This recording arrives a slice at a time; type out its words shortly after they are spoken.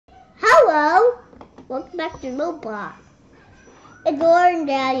Welcome back to Roblox. It's Lauren and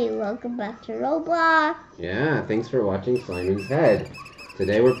Daddy. Welcome back to Roblox. Yeah, thanks for watching Simon's Head.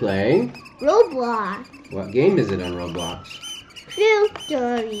 Today we're playing Roblox. What game is it on Roblox? Cruise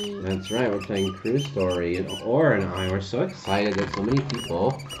Story. That's right, we're playing Cruise Story. And Or and I were so excited that so many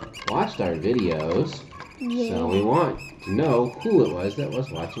people watched our videos. Yeah. So we want to know who it was that was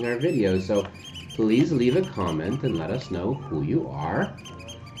watching our videos. So please leave a comment and let us know who you are.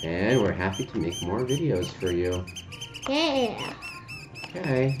 And we're happy to make more videos for you. Yeah.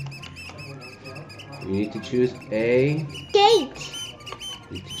 Okay. You need to choose a Gate.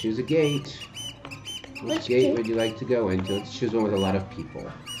 You need to choose a gate. Which gate? gate would you like to go into? Let's choose one with a lot of people.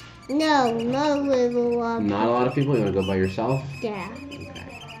 No, not with a lot. Not a lot of people? You want to go by yourself? Yeah. Okay.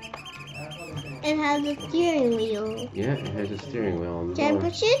 It has a steering wheel. Yeah, it has a steering wheel on the Can I door.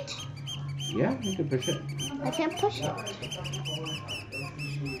 push it? Yeah, you can push it. I can't push it.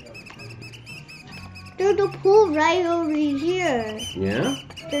 There's a pool right over here. Yeah?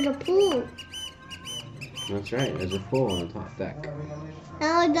 There's a pool. That's right. There's a pool on the top deck.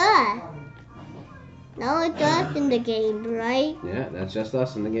 Now it does. Now it does in the game, right? Yeah, that's just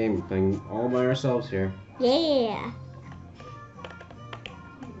us in the game. We're playing all by ourselves here. Yeah.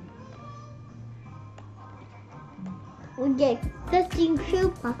 We get 15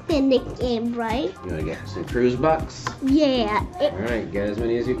 CruiseBucks in the game, right? You want to get some CruiseBucks? Yeah. Alright, get as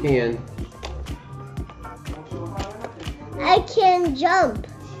many as you can. I can jump.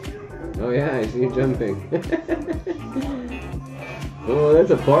 Oh yeah, I see you jumping. Oh,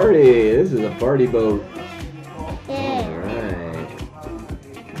 that's a party. This is a party boat. Yeah. Alright.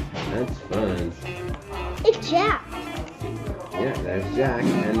 That's fun. It's Jack. Yeah, there's Jack,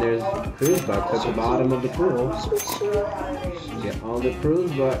 and there's CruiseBucks at the bottom of the pool. Get all the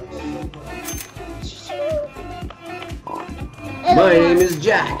CruiseBucks. My name is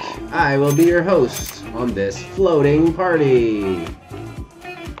Jack. I will be your host on this floating party.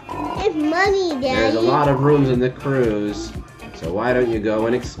 It's money, Daddy. There's a lot of rooms in the cruise, so why don't you go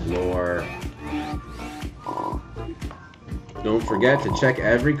and explore? Don't forget to check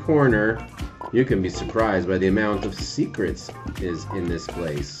every corner. You can be surprised by the amount of secrets is in this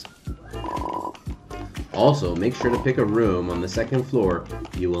place. Also, make sure to pick a room on the second floor.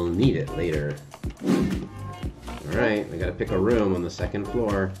 You will need it later. Alright, we gotta pick a room on the second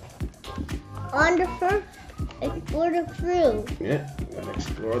floor. On the first, explore the cruise. Yeah, we gotta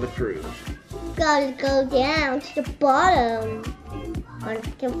explore the cruise. Gotta go down to the bottom. On the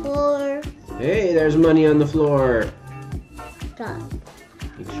second floor. Hey, there's money on the floor. Got.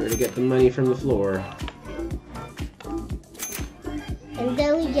 Make sure to get the money from the floor. And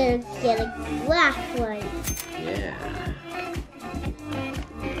then we get a glass one. Yeah.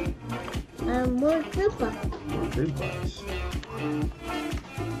 More CruiseBucks. More CruiseBucks.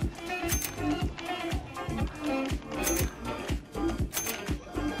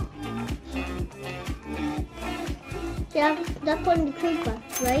 Yeah, that's on the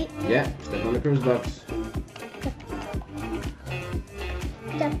CruiseBucks, right? Yeah, step on the CruiseBucks.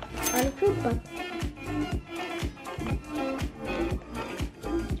 Step on the CruiseBucks.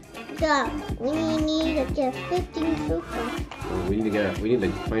 Yeah, we need to get 15 CruiseBucks. Well, we need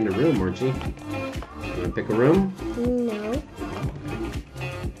to find a room, Archie. You wanna pick a room? No.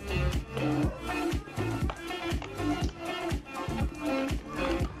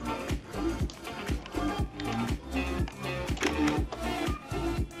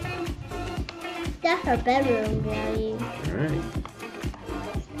 That's our bedroom, Daddy. Alright.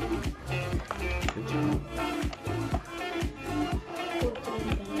 Good job.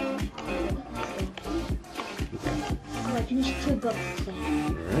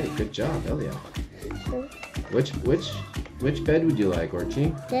 Alright, good job, Elliot. Which bed would you like,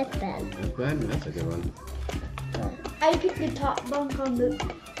 Archie? This bed. This bed? That's a good one. I picked the top bunk on the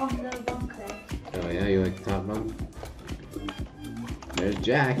bunker. Oh yeah, you like the top bunk? There's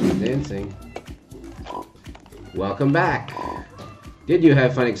Jack, he's dancing. Welcome back. Did you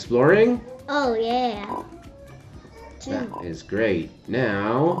have fun exploring? Oh, yeah. That is great.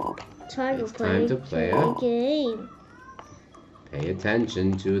 Now, It's time to play a game. pay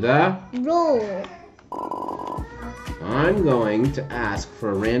attention to the... Roll. I'm going to ask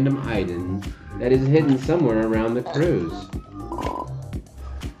for a random item that is hidden somewhere around the cruise.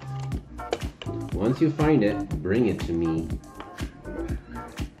 Once you find it, bring it to me.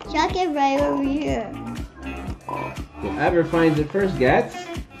 Chuck it right over here. Whoever finds it first gets...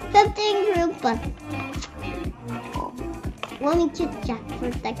 15 CruiseBucks. Let me kiss Jack for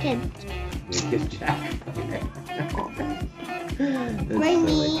a second. You kiss Jack. Okay. Bring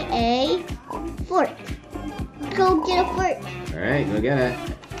me a fork. Go get a fork. Alright, go get it.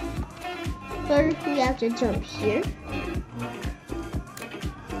 First, we have to jump here.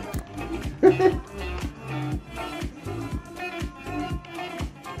 Alright,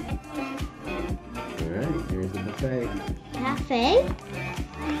 here's the buffet. Cafe.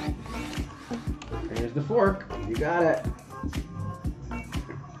 Here's the fork. You got it.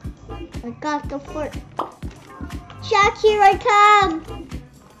 I got the fork. Jack, here I come.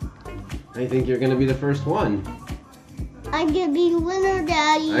 I think you're gonna be the first one. I'm gonna be the winner,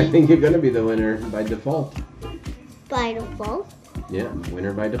 Daddy. I think you're gonna be the winner by default. By default. Yeah,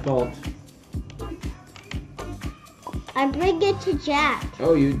 winner by default. I bring it to Jack.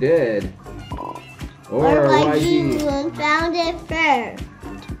 Oh, you did. Or like you YG. found it first.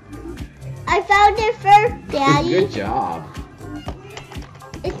 I found it first, Daddy. Good job.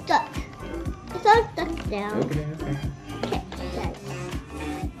 It's stuck. It's all stuck down. Okay. Okay, guys.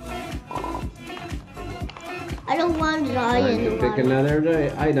 I don't want to die Time in to the pick water.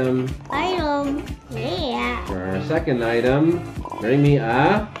 another item. Yeah. For our second item, bring me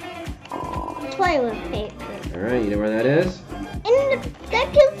a... Toilet paper. Alright, you know where that is? In the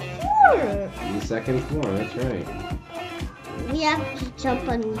second floor. On the second floor, that's right. We have to jump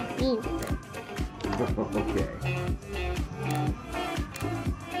on the beam. Okay.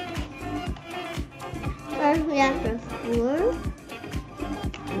 First, we have the floor.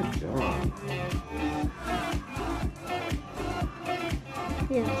 Good job.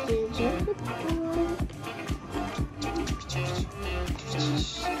 We have to jump the floor.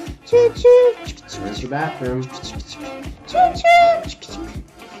 Choo choo. Where's the bathroom? Choo choo.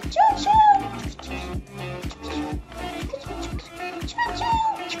 Choo choo.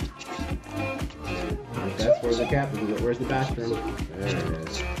 That's where the cap is. Where's the bathroom? There it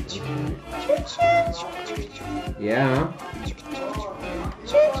is. Okay. Yeah.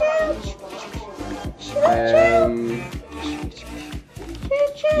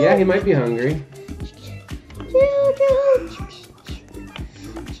 Yeah, he might be hungry.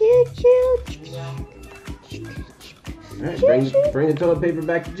 Alright, bring the toilet paper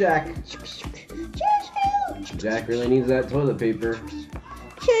back to Jack. Jack really needs that toilet paper.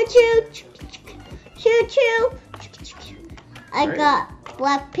 Choo choo. Choo choo. I Alright. got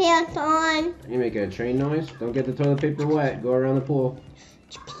black pants on. You make a train noise? Don't get the toilet paper wet. Go around the pool.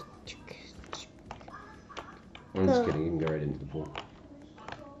 I'm just kidding. You can go right into the pool.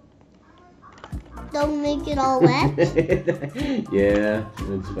 Don't make it all wet. Yeah,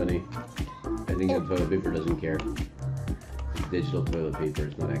 that's funny. I think the toilet paper doesn't care. It's digital toilet paper.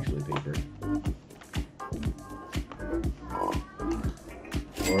 It's not actually paper.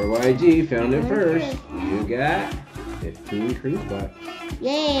 Or YG found it first. You got 15 CruiseBucks.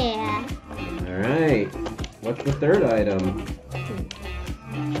 Yeah. Alright. What's the third item?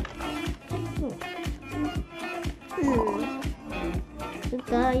 The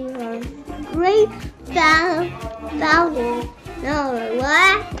guy was great found it. No,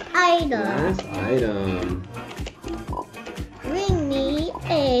 last item. Last item. Bring me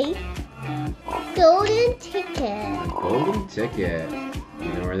a golden ticket. A golden ticket.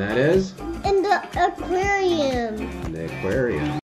 You know where that is? In the aquarium. The aquarium.